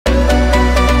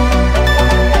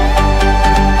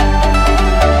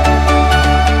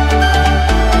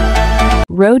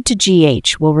road to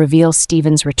GH will reveal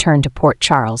Stephen's return to Port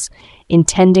Charles,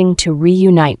 intending to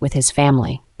reunite with his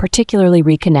family, particularly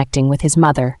reconnecting with his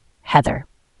mother, Heather.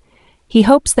 He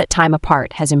hopes that time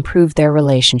apart has improved their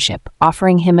relationship,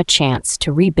 offering him a chance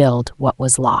to rebuild what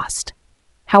was lost.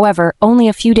 However, only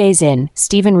a few days in,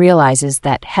 Stephen realizes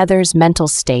that Heather's mental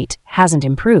state hasn't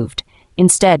improved.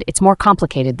 Instead, it's more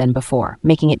complicated than before,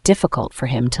 making it difficult for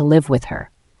him to live with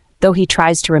her. Though he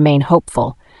tries to remain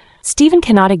hopeful, Stephen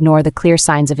cannot ignore the clear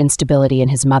signs of instability in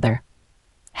his mother.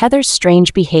 Heather's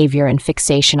strange behavior and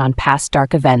fixation on past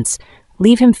dark events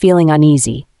leave him feeling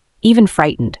uneasy, even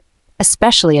frightened,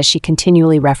 especially as she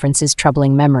continually references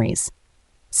troubling memories.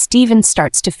 Stephen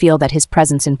starts to feel that his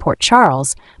presence in Port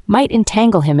Charles might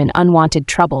entangle him in unwanted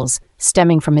troubles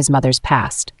stemming from his mother's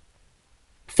past.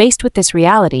 Faced with this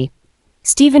reality,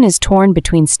 Stephen is torn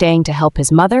between staying to help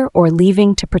his mother or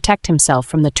leaving to protect himself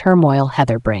from the turmoil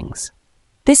Heather brings.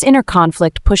 This inner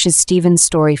conflict pushes Stephen's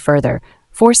story further,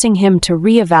 forcing him to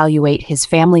reevaluate his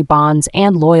family bonds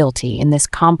and loyalty in this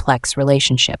complex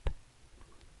relationship.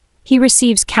 He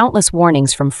receives countless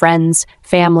warnings from friends,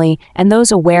 family, and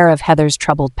those aware of Heather's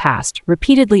troubled past,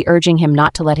 repeatedly urging him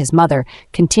not to let his mother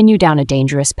continue down a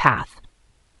dangerous path.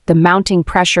 The mounting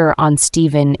pressure on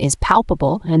Stephen is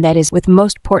palpable, and that is with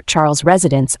most Port Charles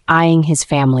residents eyeing his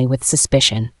family with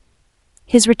suspicion.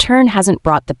 His return hasn't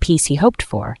brought the peace he hoped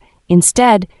for.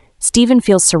 Instead, Stephen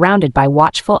feels surrounded by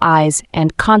watchful eyes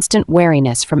and constant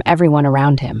wariness from everyone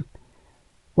around him.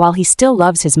 While he still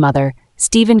loves his mother,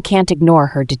 Stephen can't ignore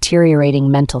her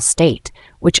deteriorating mental state,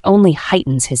 which only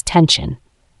heightens his tension.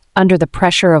 Under the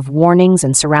pressure of warnings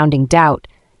and surrounding doubt,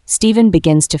 Stephen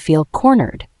begins to feel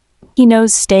cornered. He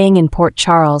knows staying in Port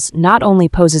Charles not only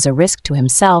poses a risk to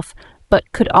himself, but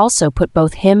could also put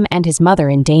both him and his mother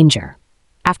in danger.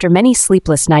 After many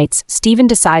sleepless nights, Stephen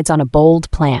decides on a bold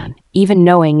plan, even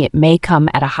knowing it may come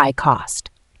at a high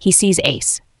cost. He sees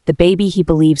Ace, the baby he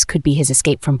believes could be his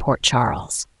escape from Port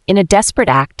Charles. In a desperate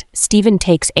act, Stephen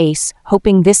takes Ace,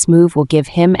 hoping this move will give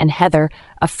him and Heather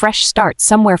a fresh start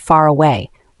somewhere far away,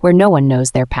 where no one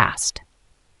knows their past.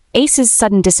 Ace's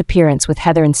sudden disappearance with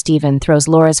Heather and Stephen throws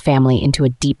Laura's family into a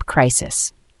deep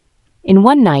crisis. In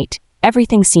one night,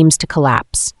 everything seems to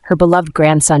collapse. Her beloved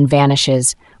grandson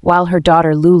vanishes, while her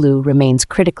daughter Lulu remains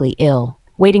critically ill,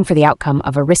 waiting for the outcome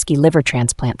of a risky liver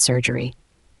transplant surgery.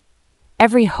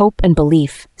 Every hope and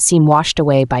belief seem washed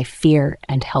away by fear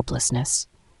and helplessness.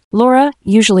 Laura,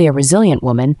 usually a resilient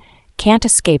woman, can't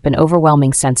escape an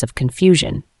overwhelming sense of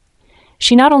confusion.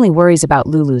 She not only worries about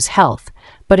Lulu's health,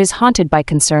 but is haunted by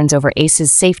concerns over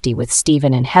Ace's safety with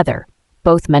Stephen and Heather,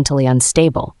 both mentally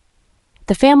unstable.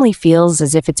 The family feels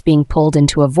as if it's being pulled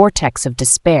into a vortex of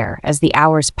despair as the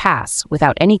hours pass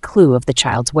without any clue of the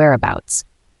child's whereabouts.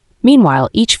 Meanwhile,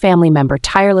 each family member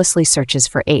tirelessly searches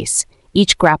for Ace,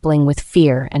 each grappling with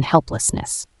fear and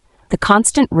helplessness. The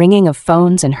constant ringing of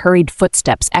phones and hurried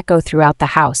footsteps echo throughout the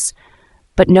house,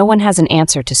 but no one has an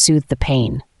answer to soothe the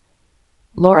pain.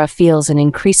 Laura feels an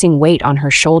increasing weight on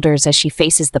her shoulders as she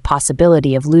faces the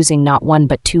possibility of losing not one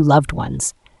but two loved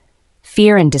ones.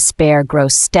 Fear and despair grow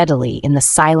steadily in the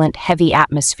silent, heavy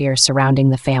atmosphere surrounding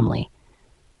the family.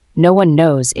 No one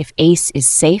knows if Ace is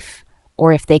safe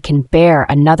or if they can bear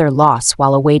another loss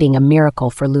while awaiting a miracle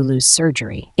for Lulu's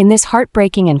surgery. In this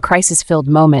heartbreaking and crisis-filled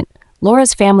moment,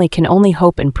 Laura's family can only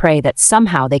hope and pray that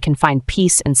somehow they can find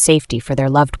peace and safety for their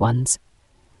loved ones.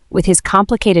 With his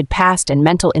complicated past and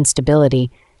mental instability,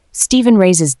 Stephen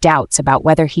raises doubts about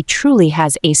whether he truly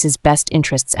has Ace's best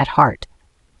interests at heart.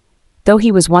 Though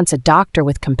he was once a doctor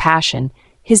with compassion,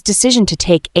 his decision to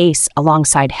take Ace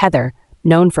alongside Heather,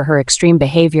 known for her extreme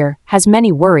behavior, has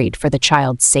many worried for the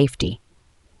child's safety.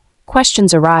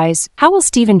 Questions arise: how will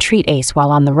Stephen treat Ace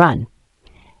while on the run?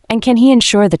 And can he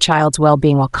ensure the child's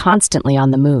well-being while constantly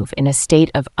on the move, in a state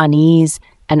of unease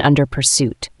and under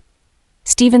pursuit?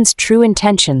 Stephen's true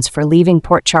intentions for leaving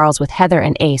Port Charles with Heather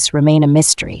and Ace remain a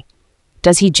mystery.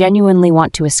 Does he genuinely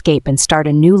want to escape and start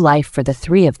a new life for the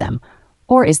three of them,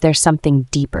 or is there something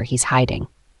deeper he's hiding?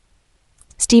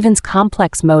 Stephen's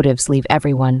complex motives leave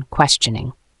everyone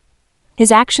questioning.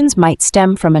 His actions might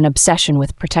stem from an obsession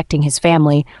with protecting his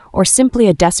family, or simply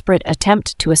a desperate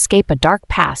attempt to escape a dark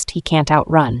past he can't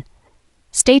outrun.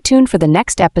 Stay tuned for the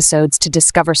next episodes to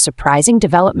discover surprising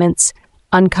developments,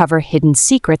 uncover hidden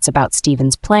secrets about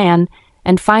Stephen's plan,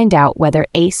 and find out whether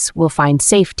Ace will find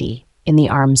safety in the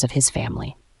arms of his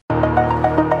family.